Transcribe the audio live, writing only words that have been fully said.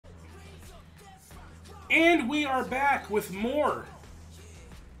And we are back with more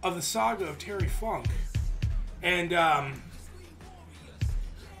of the saga of Terry Funk. And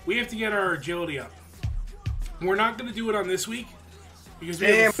we have to get our agility up. We're not going to do it on this week because we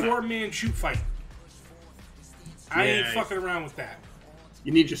have a 4-man shoot fight. I ain't fucking around with that.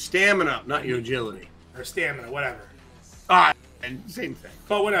 You need your stamina up, not your agility. Or stamina, whatever. Same thing.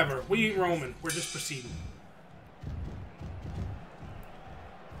 But whatever. We ain't Roman. We're just proceeding.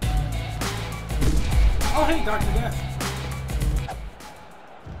 Oh, hey, Dr. Death.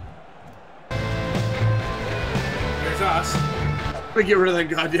 There's us. Let me get rid of that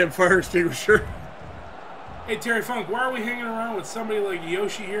goddamn fire extinguisher. Hey, Terry Funk, why are we hanging around with somebody like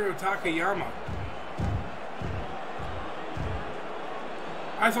Yoshihiro Takayama?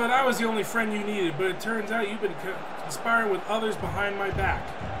 I thought I was the only friend you needed, but it turns out you've been conspiring with others behind my back.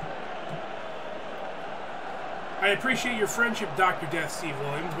 I appreciate your friendship, Dr. Death Steve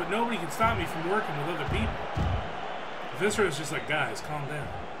Williams, but nobody can stop me from working with other people. Viscera's just like, guys, calm down.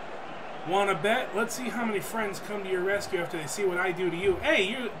 Wanna bet? Let's see how many friends come to your rescue after they see what I do to you. Hey,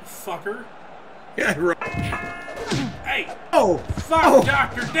 you fucker. Yeah, right. Hey! Oh! Fuck oh.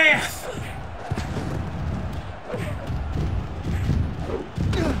 Dr. Death!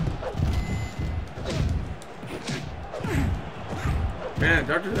 Man,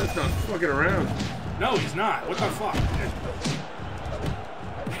 Dr. Death's not fucking around. No, he's not. What the fuck?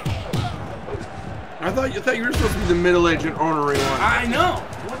 I thought you were supposed to be the middle-aged and ornery one. I know!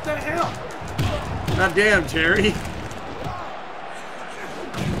 What the hell? Not damn, Terry.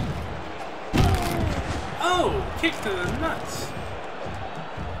 Oh! Kick to the nuts.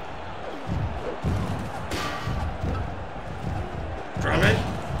 Drop it.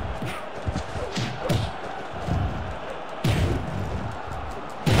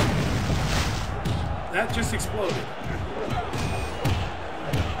 That just exploded.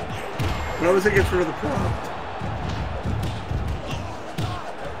 But I was thinking for the prompt.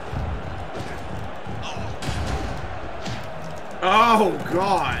 Oh,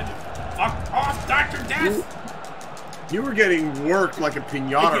 God. Fuck off, Dr. Death! You were getting worked like a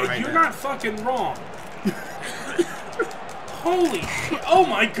pinata right now. You're not fucking wrong. Holy shit. Oh,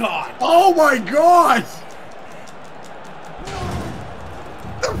 my God. Oh, my God.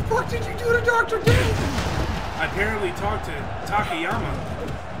 What the fuck did you do to Dr. Death? I apparently talked to Takayama.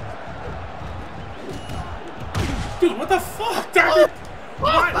 Dude, what the fuck, Doctor?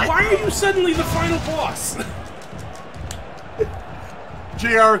 Why are you suddenly the final boss?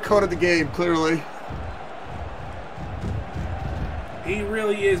 JR coded the game, clearly. He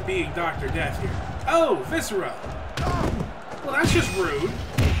really is being Dr. Death here. Oh, Viscera. Well, that's just rude.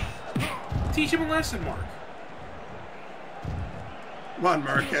 Teach him a lesson, Mark. Come on,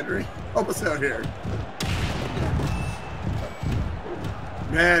 Mark Henry. Help us out here.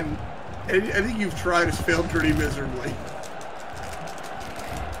 Man, I think you've tried has failed pretty miserably.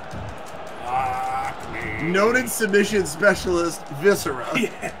 Noted submission specialist, Viscera.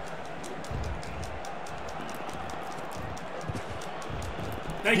 Yeah.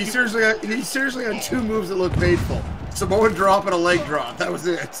 He seriously had 2 moves that looked painful. Samoan drop and a leg drop. That was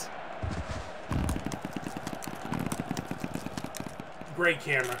it. Great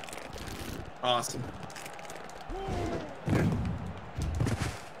camera. Awesome.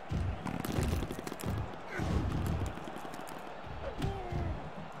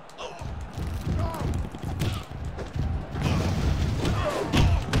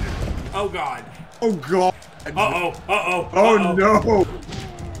 Oh, God. Oh, God. Uh-oh. Uh-oh. Oh, no.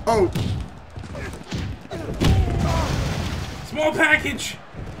 Oh. Small package.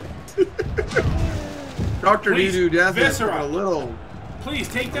 Dr. Nidu Death is Viscera. a little... Please,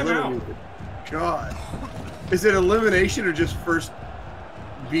 take them out. God. Is it elimination or just first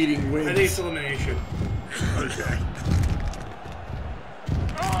beating wins? I think it's elimination. Okay.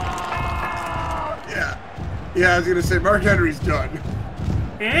 Yeah. Yeah, I was going to say, Mark Henry's done.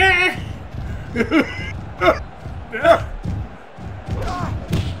 Good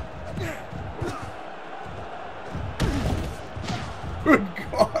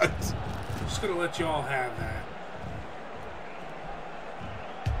God. I'm just going to let you all have that.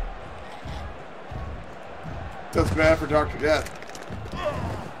 That's bad for Dr. Death.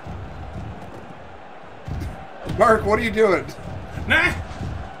 Mark, what are you doing? Nah!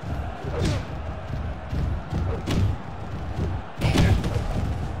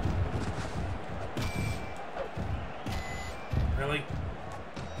 Really?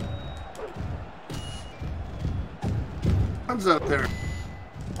 Comes out there.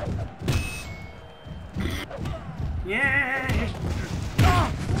 Yeah!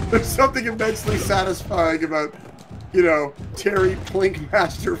 There's something immensely satisfying about, you know, Terry Plink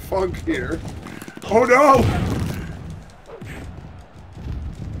Master Funk here. Oh no!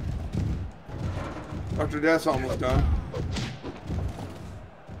 Dr. Death's almost done.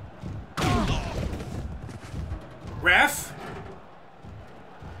 Ref?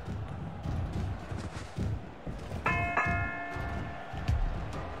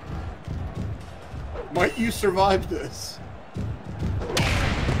 Might you survive this?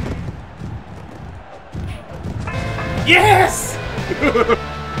 Yes!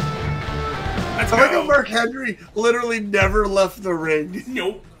 I like how Mark Henry literally never left the ring.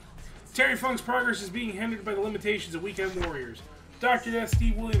 Nope. Terry Funk's progress is being hindered by the limitations of Weekend Warriors. Dr. Death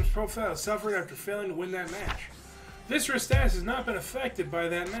Steve Williams' profile suffered after failing to win that match. Viscera's status has not been affected by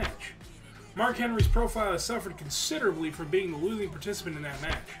that match. Mark Henry's profile has suffered considerably from being the losing participant in that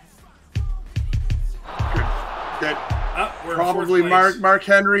match. Good. We're Probably in fourth place. Mark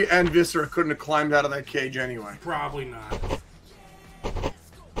Henry and Viscera couldn't have climbed out of that cage anyway. Probably not.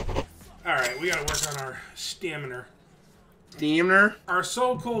 Alright, we gotta work on our stamina. Steamer? Our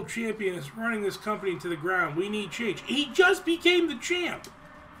Soul Cold champion is running this company to the ground. We need change. He just became the champ!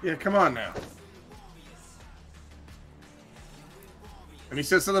 Yeah, come on now. And he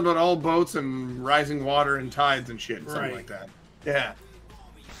said something about all boats and rising water and tides and shit. Something like that. Yeah.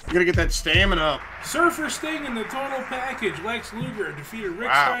 You gotta get that stamina up. Surfer Sting in the total package. Lex Luger defeated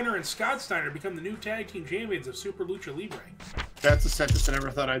Rick Steiner and Scott Steiner to become the new tag team champions of Super Lucha Libre. That's a sentence I never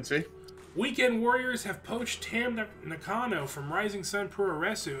thought I'd see. Weekend Warriors have poached Tam Nakano from Rising Sun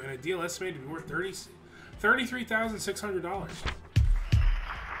Puroresu in a deal estimated to be worth $33,600.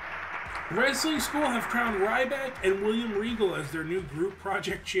 Wrestling School have crowned Ryback and William Regal as their new group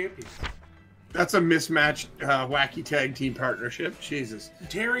project champions. That's a mismatched, wacky tag team partnership. Jesus.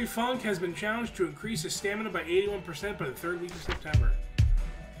 Terry Funk has been challenged to increase his stamina by 81% by the third week of September.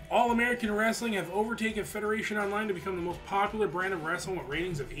 All American Wrestling have overtaken Federation Online to become the most popular brand of wrestling with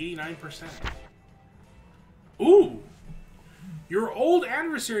ratings of 89%. Ooh! Your old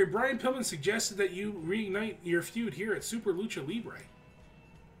adversary, Brian Pillman, suggested that you reignite your feud here at Super Lucha Libre.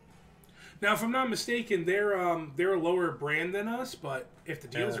 Now, if I'm not mistaken, they're a lower brand than us, but if the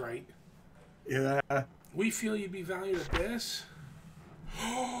deal's right... Yeah. We feel you'd be valued at this.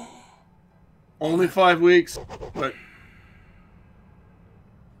 Only 5 weeks, but...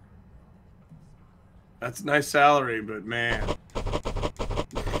 That's a nice salary, but man.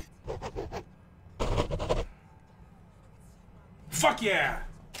 Fuck yeah!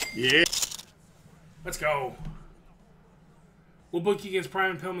 Yeah. Let's go. We'll book you against Prime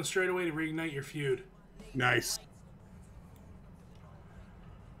and Pillman straight away to reignite your feud. Nice.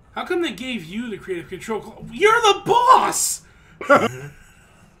 How come they gave you the creative control? You're the boss!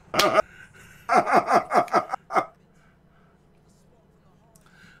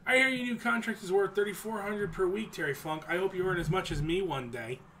 I hear your new contract is worth $3,400 per week, Terry Funk. I hope you earn as much as me one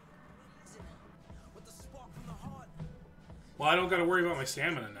day. Well, I don't got to worry about my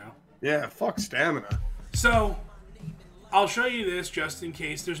stamina now. Yeah, fuck stamina. So, I'll show you this just in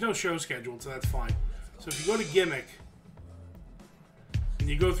case. There's no show scheduled, so that's fine. So if you go to Gimmick, and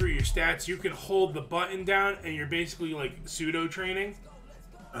you go through your stats, you can hold the button down, and you're basically like pseudo-training.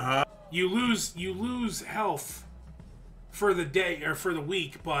 You lose health for the day, or for the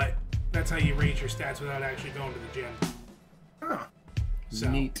week, but that's how you raise your stats without actually going to the gym. Huh. So,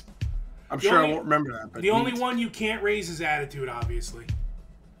 neat. I'm sure I won't remember that, but the only one you can't raise is attitude, obviously.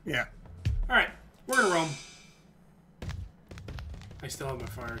 Yeah. Alright, we're gonna roam. I still have my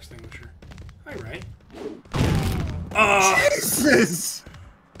fire extinguisher. Hi, Ray. Jesus!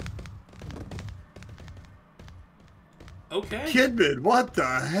 Okay. Kidman, what the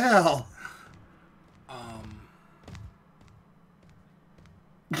hell?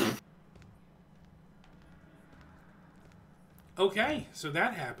 Okay, so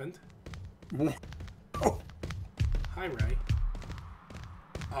that happened. Oh. Hi, Ray.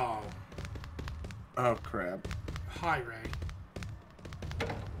 Oh. Oh, crap. Hi, Ray.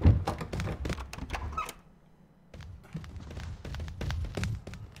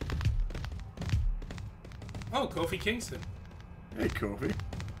 Oh, Kofi Kingston. Hey, Kofi.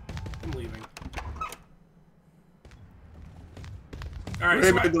 I'm leaving. Alright,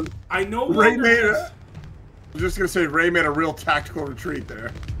 so I know Ray made a... I was just going to say, Ray made a real tactical retreat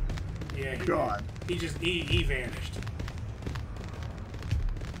there. Yeah, God. He just, he vanished.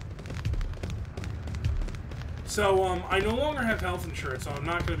 So, I no longer have health insurance, so I'm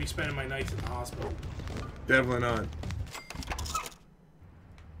not going to be spending my nights in the hospital. Definitely not.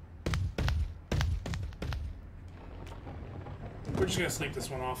 We're just going to sleep this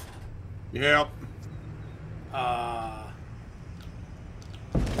one off. Yep.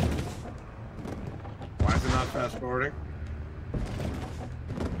 Why is it not fast forwarding?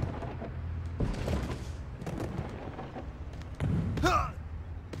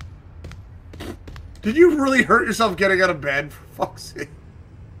 Did you really hurt yourself getting out of bed? For fuck's sake.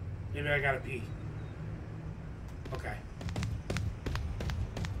 Maybe I gotta pee. Okay.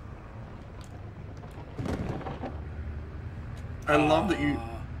 I love that you...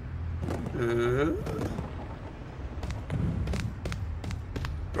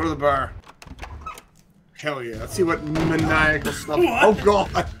 Go to the bar. Hell yeah. Let's see what maniacal stuff... What? Oh,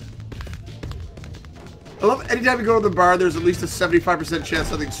 God. I love anytime you go to the bar, there's at least a 75% chance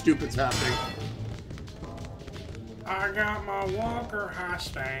something stupid's happening. I got my Walker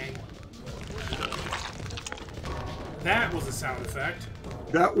Mustang. That was a sound effect.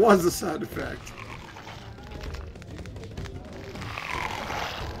 That was a sound effect.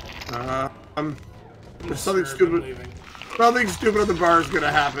 There's something stupid. Something stupid at the bar is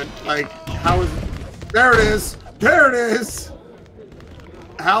gonna happen. Like, how is... There it is! There it is!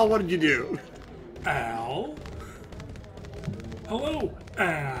 Al, what did you do? Al? Hello,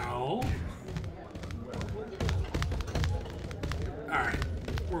 Al? Alright,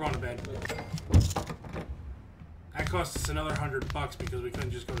 we're going to bed. That cost us another $100 because we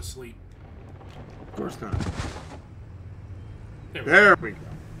couldn't just go to sleep. Of course not. There we go.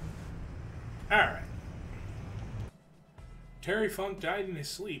 Alright. Terry Funk died in his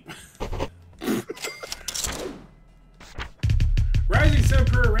sleep. Rising Sun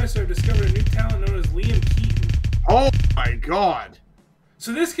Pro wrestler discovered a new talent known as Liam Keaton. Oh my God.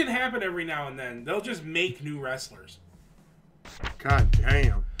 So this can happen every now and then. They'll just make new wrestlers. God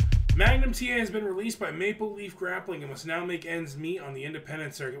damn. Magnum TA has been released by Maple Leaf Grappling and must now make ends meet on the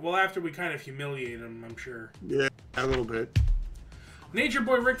independent circuit. Well, after we kind of humiliate him, I'm sure. Yeah, a little bit. Nature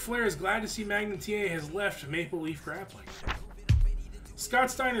Boy Ric Flair is glad to see Magnum TA has left Maple Leaf Grappling.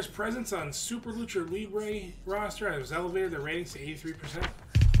 Scott Steiner's presence on Super Lucha Libre roster has elevated their ratings to 83%.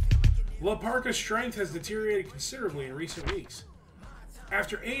 La Parka's strength has deteriorated considerably in recent weeks.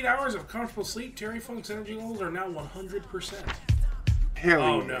 After 8 hours of comfortable sleep, Terry Funk's energy levels are now 100%. Hell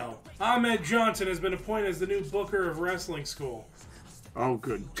oh yeah. no. Ahmed Johnson has been appointed as the new booker of Wrestling School. Oh,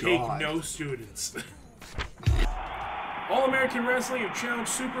 good Take God. no students. All American Wrestling have challenged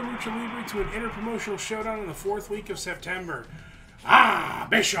Super Lucha Libre to an interpromotional showdown in the 4th week of September. Ah,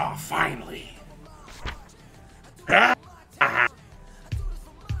 Bischoff, finally. Alright,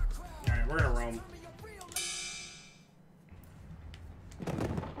 we're gonna roam.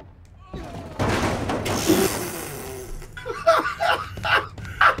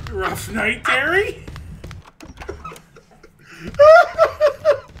 Rough night, Terry?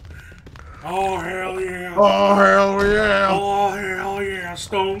 Oh, hell yeah. Oh, hell yeah. Oh, hell yeah.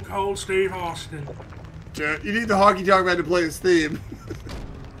 Stone Cold Steve Austin. Yeah, you need the Honky Tonk Man to play his theme.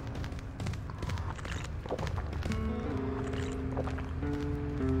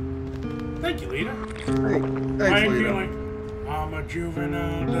 Thank you, Lita. Thanks, Lita. I'm a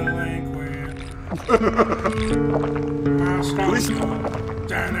juvenile delinquent. My stone's cold.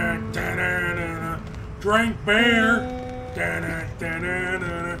 Drink beer.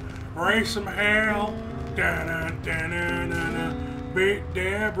 Raise some hell. Beat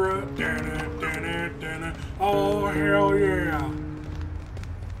Deborah. Oh, hell yeah.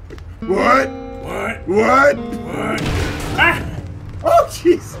 What? What? What? What? Ah! Oh,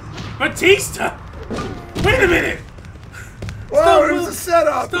 jeez. Batista! Wait a minute! Whoa, it was a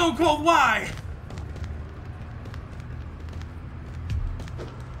setup. Stone Cold, why?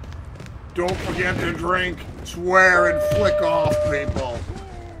 Don't forget to drink, swear, and flick off, people.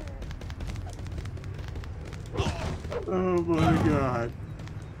 Oh my God.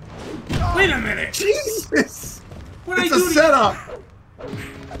 Wait a minute! Jesus! What'd It's I do a setup!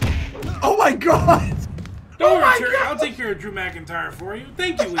 Oh my God! Don't worry, Terry. I'll take care of Drew McIntyre for you.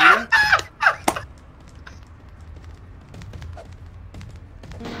 Thank you, Lita.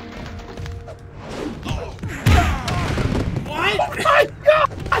 What? Oh my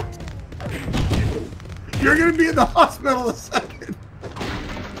God! You're gonna be in the hospital in a second.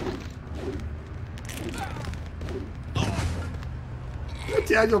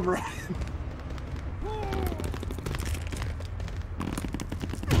 Daniel Bryan.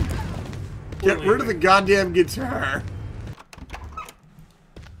 Get rid of the goddamn guitar.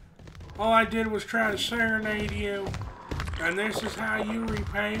 All I did was try to serenade you. And this is how you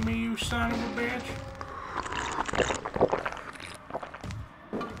repay me, you son of a bitch?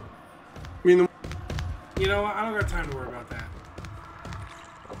 I mean, You know what? I don't got time to worry about that.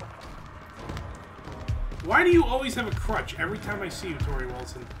 Why do you always have a crutch every time I see you, Tori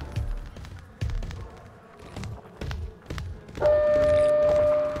Wilson?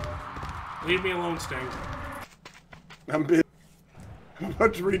 Leave me alone, Sting. I'm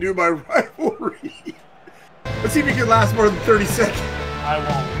about to renew my rivalry. Let's see if you can last more than 30 seconds. I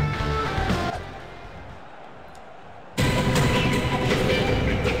won't.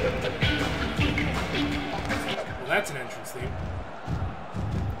 Well, that's an entrance theme.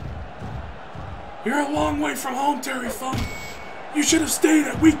 You're a long way from home, Terry Funk. You should have stayed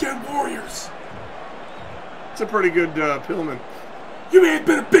at Weekend Warriors. It's a pretty good Pillman. You may have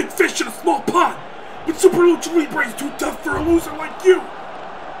been a big fish in a small pond, but Super Lucha Libre is too tough for a loser like you.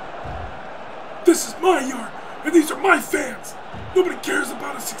 This is my yard, and these are my fans. Nobody cares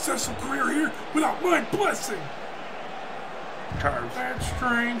about a successful career here without my blessing. Carves. That's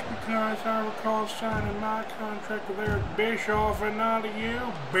strange because I recall signing my contract with Eric Bischoff and not you,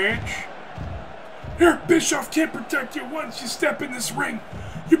 bitch. Eric Bischoff can't protect you once you step in this ring.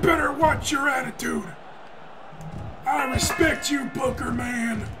 You better watch your attitude. I respect you, Booker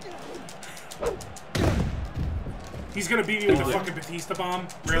Man. He's gonna beat me with the fucking Batista bomb?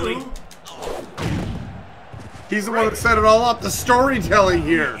 Really? He's the one that set it all up. The storytelling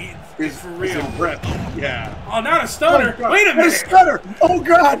here is for real. Yeah. Oh, not a stunner. Oh, wait a minute. A stunner. Oh,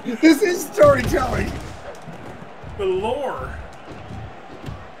 God. This is storytelling. The lore.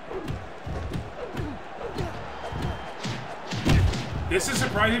 This is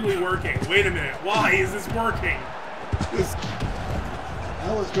surprisingly working. Wait a minute. Why is this working? What the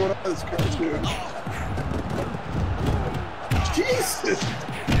hell is going on with this cartoon? Jesus!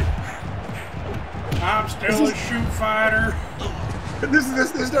 I'm still a shoot fighter. This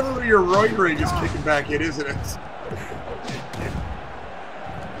is definitely your roid rage is kicking back in, isn't it?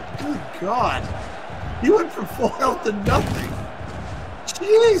 Good God. He went from full health to nothing.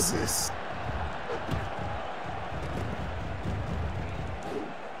 Jesus!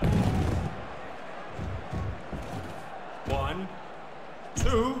 One,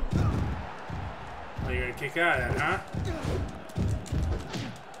 two. Oh, you're gonna kick out of that, huh?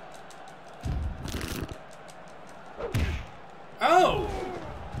 Oh!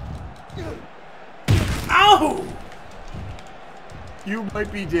 Ow! You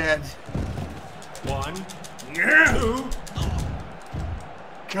might be dead. One, two.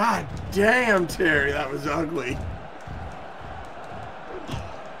 God damn, Terry, that was ugly.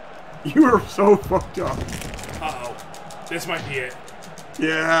 You were so fucked up. Uh-oh. This might be it.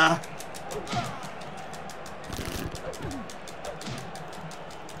 Yeah.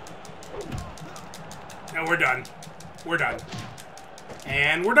 Now we're done. We're done.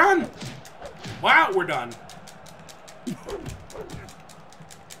 And we're done. Wow, we're done.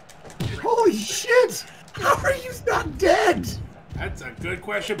 Holy shit! How are you not dead? That's a good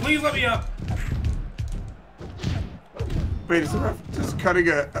question. Please let me up. Wait, is the ref just cutting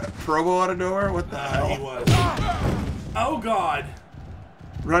a promo out of nowhere? What the hell? He was. Oh, God.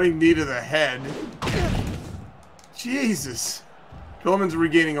 Running knee to the head. Jesus. Pillman's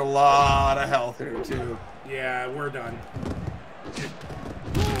regaining a lot of health here, too. Yeah, we're done.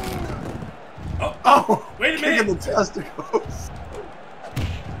 Oh! Wait a minute! Kicking the testicles.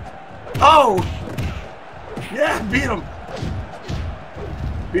 Oh! Yeah, beat him!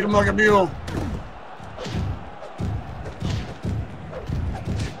 Beat him like a mule.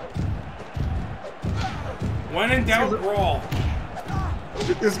 When in doubt, brawl.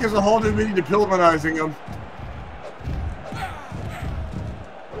 This gives a whole new meaning to Pillmanizing him.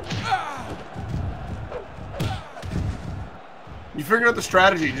 You figured out the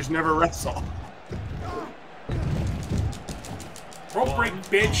strategy, just never wrestle. Rope break,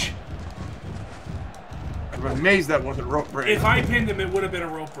 bitch. I'm amazed that wasn't rope break. If I pinned him, it would have been a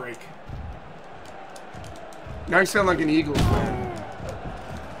rope break. Now you sound like an Eagles fan.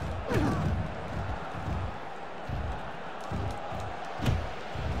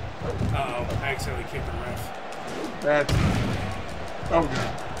 Uh-oh, I accidentally kicked the ref. That's... Oh,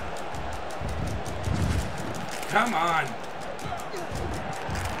 God. Come on.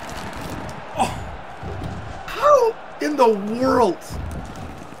 Oh. How in the world?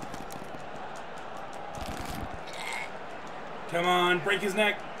 Come on, break his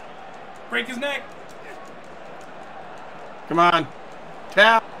neck. Break his neck. Come on.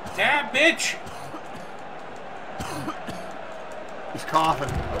 Tap. Tap, bitch. He's coughing.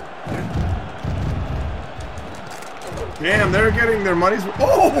 Damn, they're getting their money's...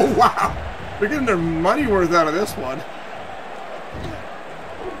 Oh, wow. They're getting their money worth out of this one.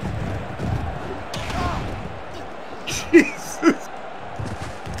 Jesus.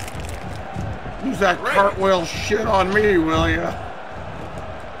 Use that cartwheel shit on me, will ya?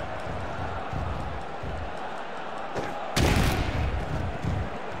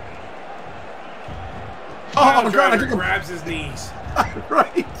 Oh, God, I took him. Grabs his knees.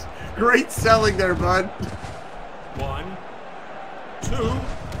 Right. Great selling there, bud. One, two.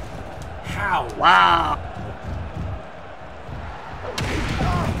 How? Wow.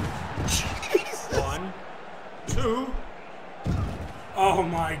 2. Oh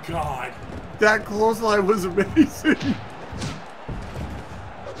my god. That clothesline was amazing.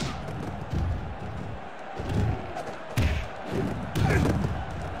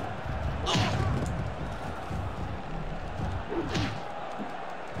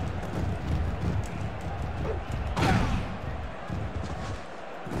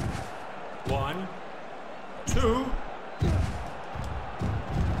 One, 2.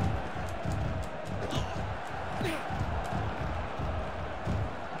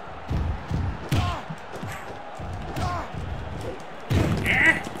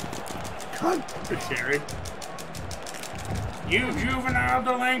 God, Terry. You juvenile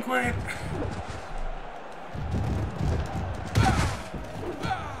delinquent.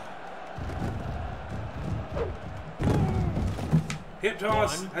 Hip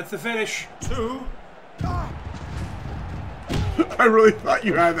toss. That's the finish. 2. I really thought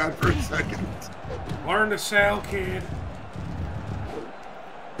you had that for a second. Learn to sell, kid.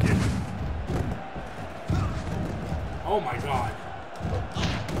 Oh my god.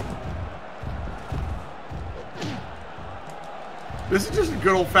 This is just a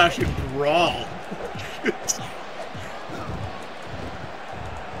good old-fashioned brawl.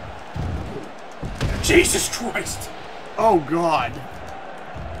 Jesus Christ. Oh, God.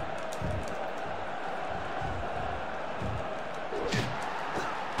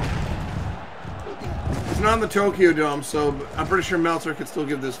 It's not in the Tokyo Dome, so I'm pretty sure Meltzer could still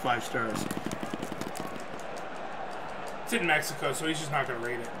give this 5 stars. It's in Mexico, so he's just not going to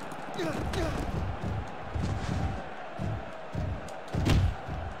rate it.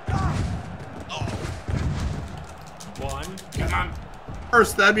 One. Come on.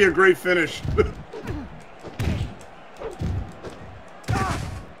 First, that'd be a great finish.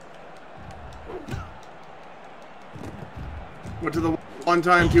 Went to the one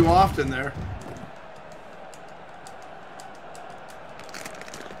time too often there.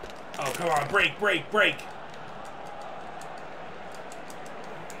 Oh, come on. Break, break, break.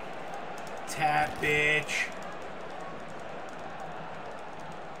 Tap, bitch.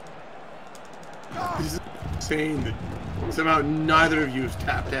 This is insane that somehow neither of you has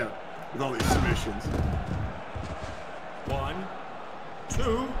tapped out with all these submissions. 1,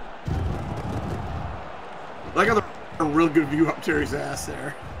 2. I like how they're a real good view up Terry's ass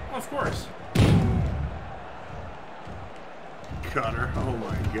there. Of course. Cutter. Oh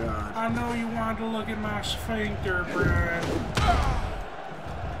my god. I know you wanted to look at my sphincter, Brad.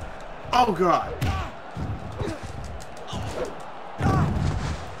 Oh god.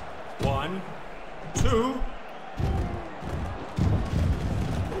 1, 2.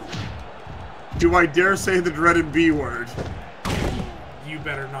 Do I dare say the dreaded B word? You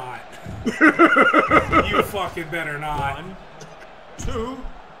better not. You fucking better not. 1, 2,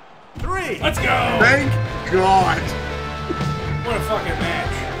 3. Let's go! Thank God. What a fucking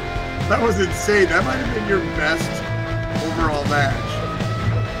match. That was insane. That might have been your best overall match.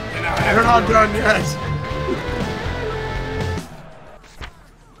 And now They're not done yet.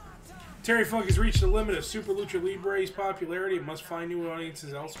 Terry Funk has reached the limit of Super Lucha Libre's popularity and must find new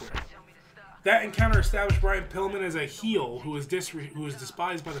audiences elsewhere. That encounter established Brian Pillman as a heel who is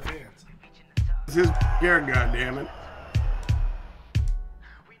despised by the fans. It's his gear, goddammit.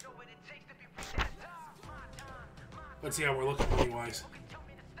 Let's see how we're looking money-wise.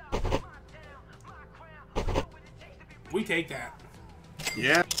 We take that.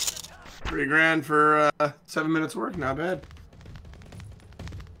 Yeah. $3 grand for 7 minutes work. Not bad.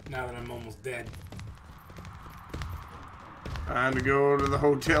 Now that I'm almost dead. Time to go to the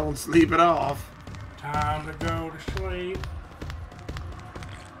hotel and sleep it off. Time to go to sleep.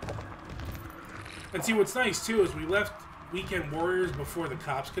 And see, what's nice, too, is we left Weekend Warriors before the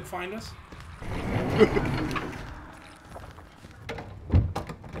cops could find us.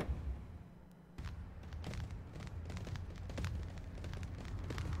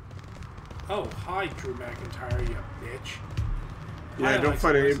 Oh, hi, Drew McIntyre, you bitch. Yeah, don't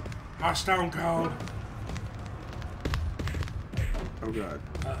fight him. Hi, Stone Cold. Oh god.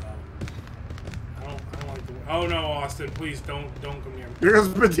 Uh-oh. I don't like the way. Oh no, Austin, please don't come here. Here goes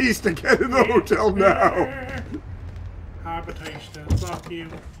Batista. Get in the hotel now. Hi, Batista. Fuck you.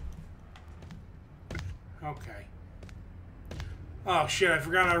 Okay. Oh shit, I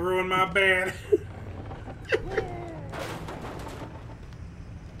forgot I ruined my bed.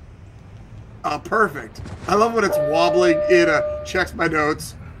 Perfect. I love when it's wobbling in a, checks my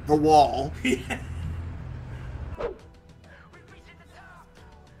notes, the wall. Yeah.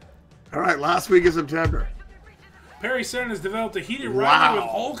 Alright, last week of September. Perry Saturn has developed a heated rivalry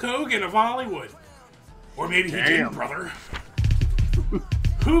with Hulk Hogan of Hollywood. Or maybe he didn't, brother.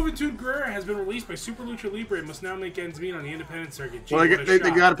 Juventud Guerrera has been released by Super Lucha Libre and must now make ends meet on the independent circuit. Gee, well, they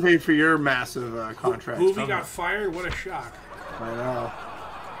got to pay for your massive contract. Juve got fired? What a shock. I know.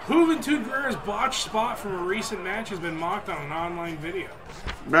 Juventud Guerrera's botched spot from a recent match has been mocked on an online video.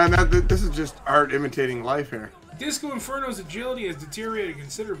 Man, this is just art imitating life here. Disco Inferno's agility has deteriorated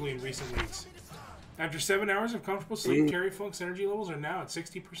considerably in recent weeks. After 7 hours of comfortable sleep, Terry Funk's energy levels are now at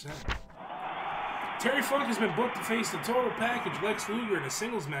 60%. Terry Funk has been booked to face the total package Lex Luger in a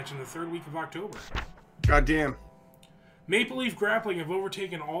singles match in the 3rd week of October. Goddamn. Maple Leaf Grappling have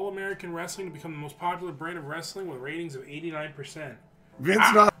overtaken All-American Wrestling to become the most popular brand of wrestling with ratings of 89%.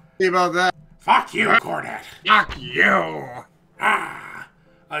 Vince not happy about that. Fuck you, Cornette. Fuck you. A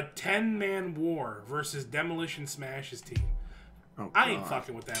 10-man war versus Demolition Smash's team. Oh, I ain't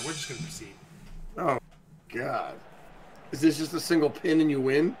fucking with that. We're just gonna proceed. Oh, God. Is this just a single pin and you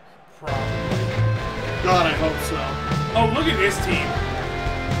win? Probably. God, I hope so. Oh, look at this team.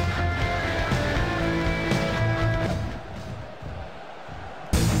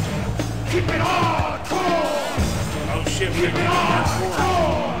 Keep it hardcore! Oh shit, we Keep it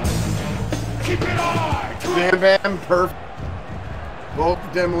hardcore! Keep it hardcore! Bam Bam, perfect. Both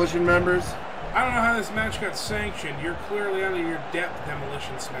Demolition members. I don't know how this match got sanctioned. You're clearly out of your depth,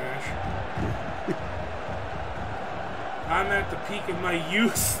 Demolition Smash. I'm at the peak of my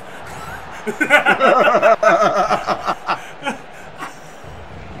youth.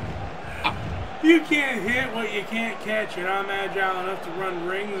 You can't hit what you can't catch, and I'm agile enough to run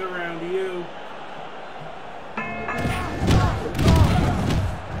rings around you.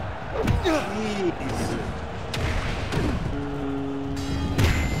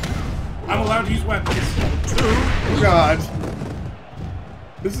 I'm allowed to use weapons. Oh, God.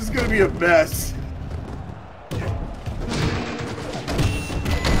 This is gonna be a mess.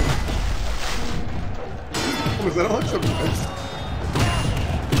 Was that Alexa Bliss?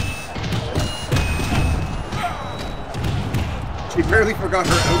 She barely forgot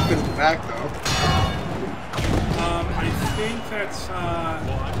her outfit in the back, though. I think that's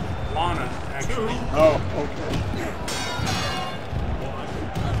Lana, actually. Oh, okay.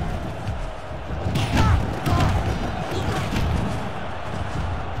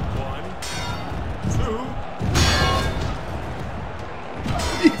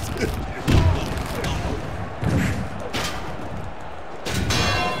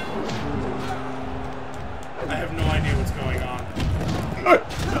 I have no idea what's going on.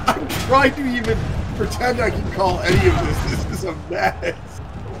 I'm trying to even pretend I can call any of this. This is a mess.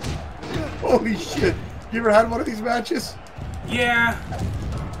 Holy shit. You ever had one of these matches? Yeah.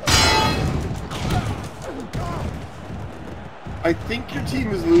 I think your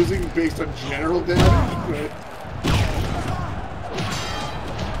team is losing based on general damage, but...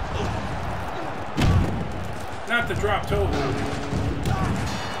 Not the drop toe.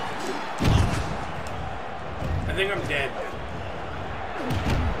 I think I'm dead.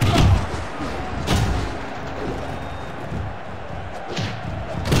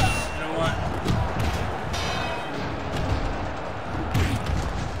 You know what?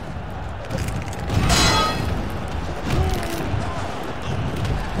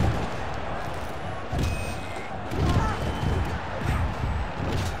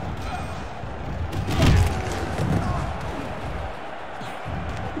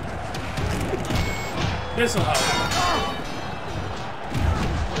 This'll help.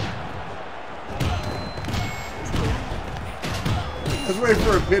 I was waiting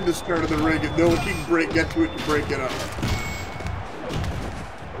for a pin to start in the ring and no one can get to it to break it up.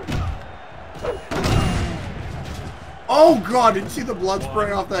 Oh God, did you see the blood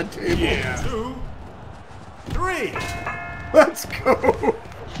spray off that table? Yeah. 2, 3. Let's go!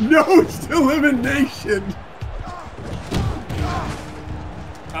 No, it's elimination!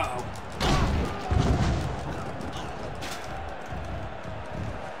 Uh-oh.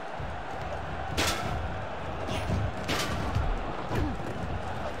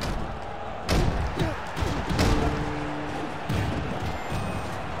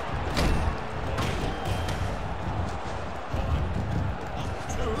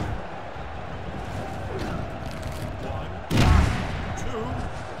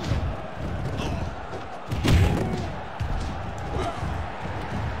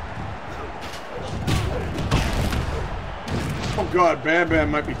 Oh God, Bam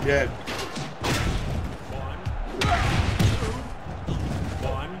Bam might be dead.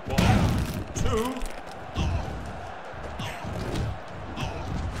 1, 2.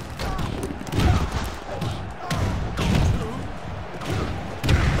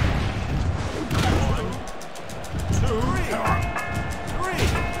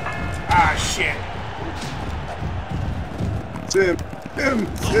 Ah, shit. It's him. Tim.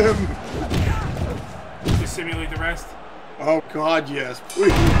 To simulate the rest. Oh God, yes.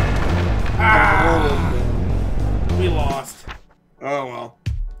 Please. Ah, we lost. Oh well.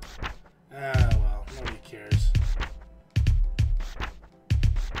 Ah, well, nobody cares.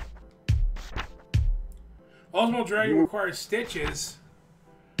 Ultimate Dragon requires stitches.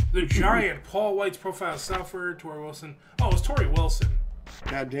 The Giant, Paul White's profile software, Tori Wilson. Oh, it was Tori Wilson.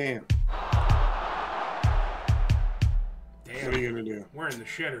 God damn. Damn. What are you gonna do? We're in the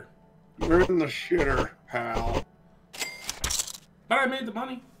shitter. We're in the shitter, pal. But I made the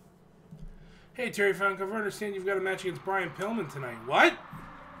money. Hey, Terry Founcover, I understand you've got a match against Brian Pillman tonight. What?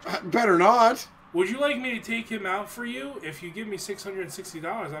 Better not. Would you like me to take him out for you? If you give me $660,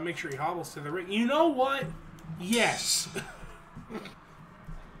 I'll make sure he hobbles to the ring. You know what? Yes.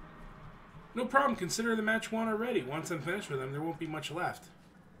 No problem. Consider the match won already. Once I'm finished with him, there won't be much left.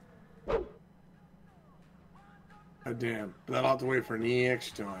 God damn. But I'll have to wait for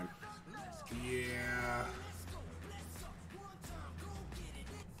next time. Yeah.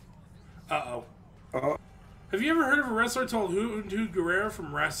 Uh-oh. Have you ever heard of a wrestler called Juventud Guerrera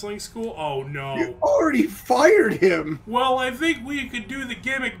from wrestling school? Oh, no. You already fired him. Well, I think we could do the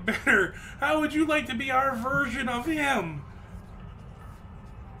gimmick better. How would you like to be our version of him?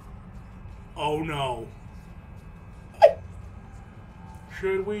 Oh, no.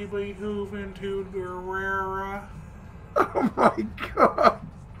 Should we be Juventud Guerrera? Oh, my God.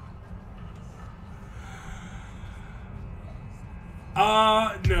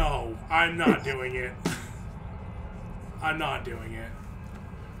 No. I'm not doing it. I'm not doing it.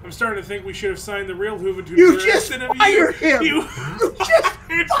 I'm starting to think we should have signed the real Juventud. You just fired him! You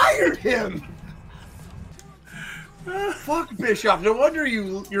just fired him! Fuck Bischoff. No wonder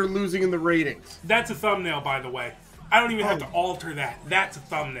you're losing in the ratings. That's a thumbnail, by the way. I don't even have to alter that. That's a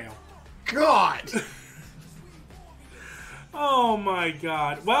thumbnail. God! Oh my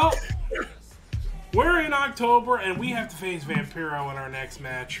God. Well, we're in October and we have to face Vampiro in our next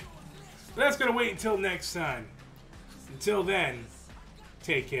match. But that's going to wait until next time. Until then,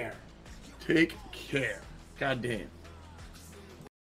 take care. Take care. God damn.